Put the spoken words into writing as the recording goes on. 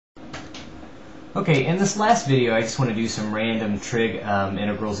Okay, in this last video I just want to do some random trig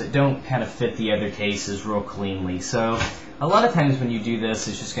integrals that don't kind of fit the other cases real cleanly. So a lot of times when you do this,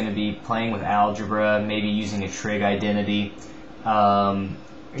 it's just going to be playing with algebra, maybe using a trig identity. Sometimes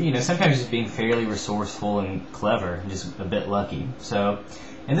just being fairly resourceful and clever, just a bit lucky. So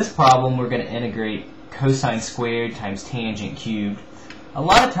in this problem we're going to integrate cosine squared times tangent cubed. A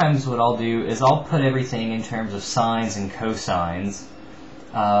lot of times what I'll do is I'll put everything in terms of sines and cosines.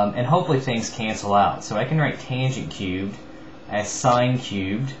 And hopefully things cancel out. So I can write tangent cubed as sine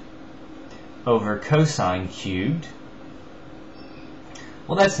cubed over cosine cubed.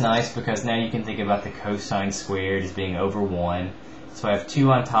 Well, that's nice because now you can think about the cosine squared as being over 1. So I have 2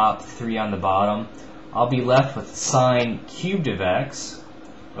 on top, 3 on the bottom. I'll be left with sine cubed of x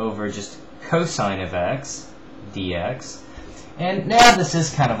over just cosine of x dx. And now this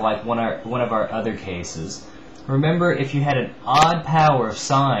is kind of like one of our other cases. Remember, if you had an odd power of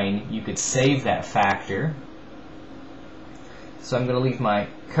sine, you could save that factor. So I'm going to leave my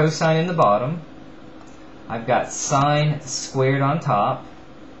cosine in the bottom. I've got sine squared on top.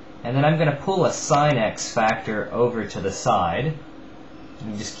 And then I'm going to pull a sine x factor over to the side.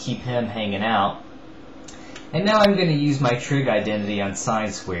 And just keep him hanging out. And now I'm going to use my trig identity on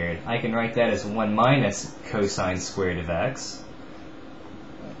sine squared. I can write that as 1 minus cosine squared of x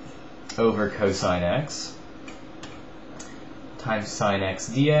over cosine x times sine x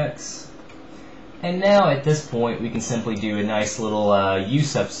dx. And now at this point we can simply do a nice little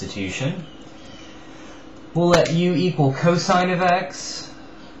U-Substitution. We'll let U equal cosine of x.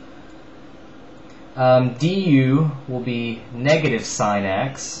 Du will be negative sine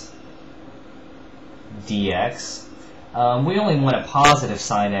x dx. We only want a positive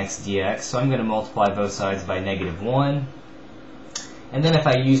sine x dx, so I'm going to multiply both sides by negative 1. And then if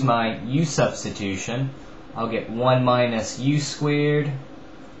I use my U-Substitution, I'll get 1 minus u squared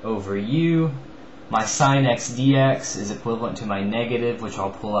over u. My sine x dx is equivalent to my negative, which I'll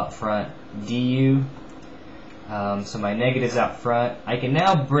pull out front, du. So my negative's out front. I can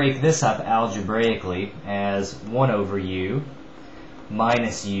now break this up algebraically as 1 over u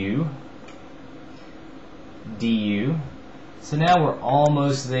minus u du. So now we're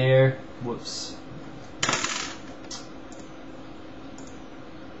almost there. Whoops.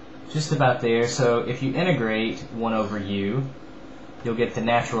 Just about there. So if you integrate 1 over u, you'll get the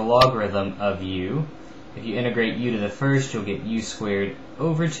natural logarithm of u. If you integrate u to the first, you'll get u squared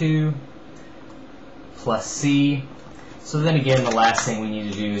over 2 plus c. So then again, the last thing we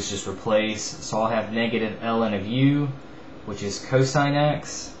need to do is just replace. So I'll have negative ln of u, which is cosine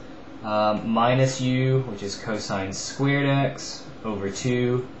x, minus u, which is cosine squared x, over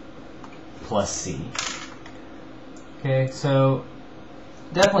 2 plus c. Okay, so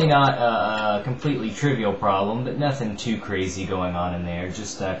definitely not a completely trivial problem, but nothing too crazy going on in there.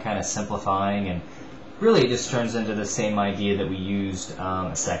 Just kind of simplifying, and really it just turns into the same idea that we used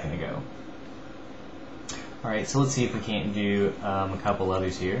a second ago. Alright, so let's see if we can't do a couple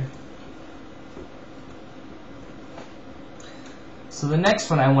others here. So the next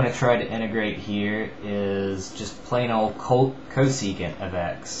one I want to try to integrate here is just plain old cosecant of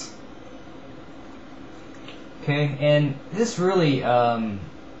x. Okay, and this really, a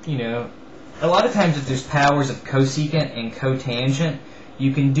lot of times if there's powers of cosecant and cotangent,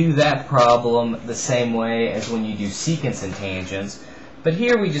 you can do that problem the same way as when you do secants and tangents. But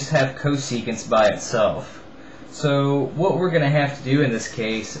here we just have cosecants by itself. So what we're going to have to do in this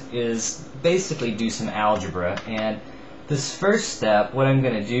case is basically do some algebra. And this first step, what I'm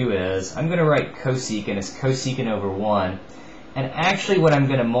going to do is, I'm going to write cosecant as cosecant over 1. And actually what I'm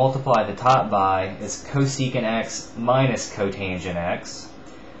going to multiply the top by is cosecant x minus cotangent x.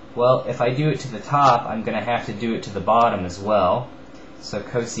 Well, if I do it to the top, I'm going to have to do it to the bottom as well. So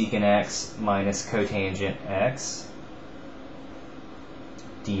cosecant x minus cotangent x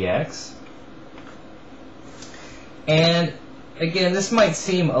dx. And again, this might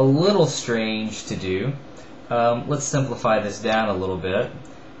seem a little strange to do. Let's simplify this down a little bit.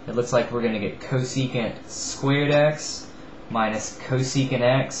 It looks like we're going to get cosecant squared x minus cosecant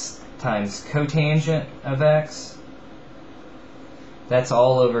x times cotangent of x. That's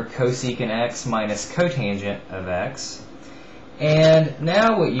all over cosecant x minus cotangent of x. And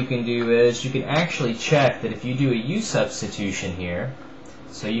now what you can do is you can actually check that if you do a U-Substitution here,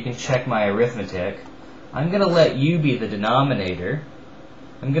 so you can check my arithmetic, I'm going to let u be the denominator.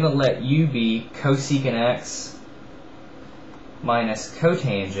 I'm going to let u be cosecant x minus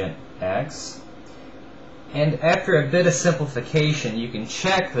cotangent x. And after a bit of simplification, you can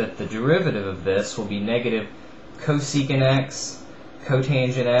check that the derivative of this will be negative cosecant x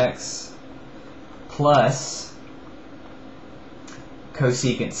cotangent x plus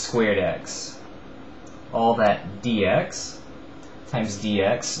cosecant squared x. all that dx times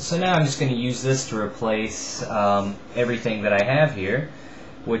dx. So now I'm just going to use this to replace everything that I have here,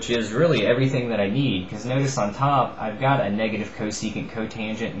 which is really everything that I need, because notice on top I've got a negative cosecant,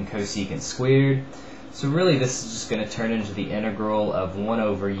 cotangent, and cosecant squared. So really this is just going to turn into the integral of 1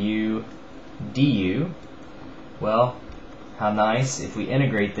 over u du. Well, how nice. If we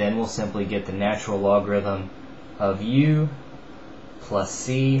integrate, then we'll simply get the natural logarithm of u plus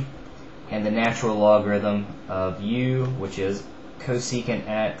c, and the natural logarithm of u, which is cosecant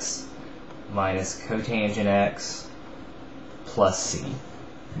x minus cotangent x plus c.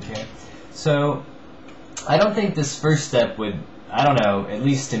 Okay, so I don't think this first step would, I don't know, at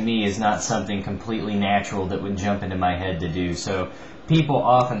least to me, is not something completely natural that would jump into my head to do. So people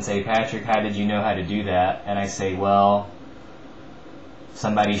often say, Patrick, how did you know how to do that? And I say, well,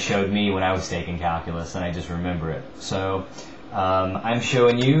 somebody showed me when I was taking calculus, and I just remember it. So I'm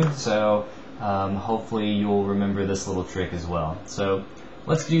showing you, so hopefully you'll remember this little trick as well. So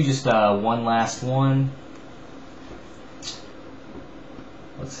let's do just one last one.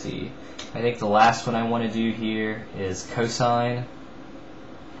 Let's see. I think the last one I want to do here is cosine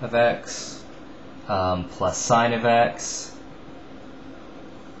of x plus sine of x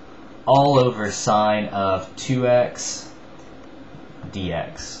all over sine of 2x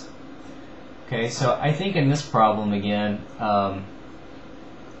dx. Okay, so I think in this problem again,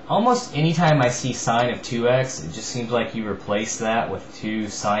 almost anytime I see sine of 2x, it just seems like you replace that with 2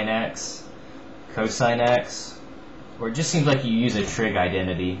 sine x, cosine x, or it just seems like you use a trig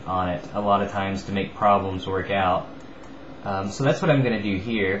identity on it a lot of times to make problems work out. So that's what I'm going to do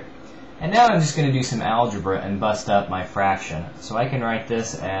here. And now I'm just going to do some algebra and bust up my fraction. So I can write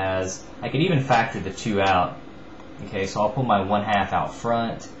this as, I could even factor the 2 out. Okay, so I'll pull my 1/2 out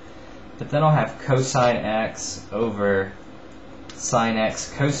front. But then I'll have cosine x over sine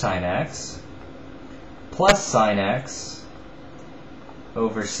x cosine x plus sine x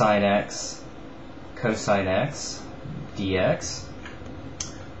over sine x cosine x dx.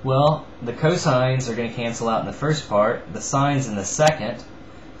 Well, the cosines are going to cancel out in the first part, the sines in the second,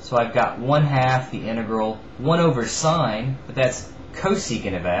 so I've got 1/2 the integral 1 over sine, but that's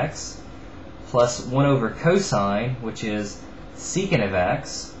cosecant of x, plus 1 over cosine, which is secant of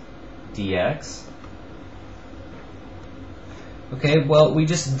x dx. Okay, well, we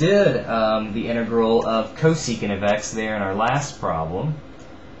just did the integral of cosecant of x there in our last problem.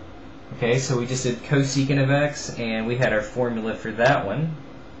 Okay, so we just did cosecant of x, and we had our formula for that one.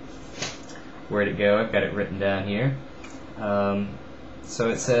 Where'd it go? I've got it written down here. So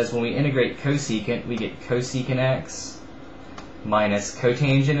it says when we integrate cosecant, we get cosecant x minus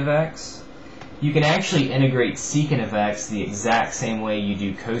cotangent of x. You can actually integrate secant of x the exact same way you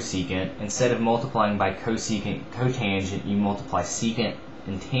do cosecant. Instead of multiplying by cosecant cotangent, you multiply secant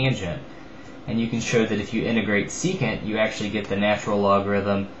and tangent. And you can show that if you integrate secant, you actually get the natural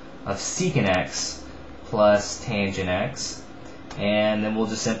logarithm of secant x plus tangent x, and then we'll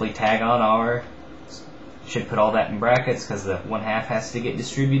just simply tag on our, should put all that in brackets because the 1/2 has to get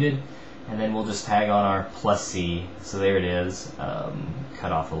distributed, and then we'll just tag on our plus c. So there it is,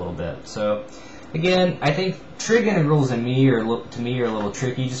 cut off a little bit. So again, I think trig integrals to me are a little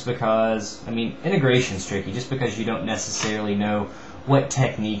tricky, just because, I mean, integration's tricky just because you don't necessarily know what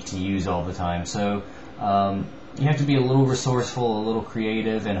technique to use all the time. So you have to be a little resourceful, a little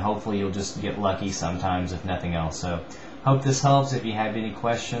creative, and hopefully you'll just get lucky sometimes, if nothing else. So hope this helps. If you have any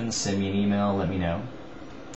questions, send me an email, let me know.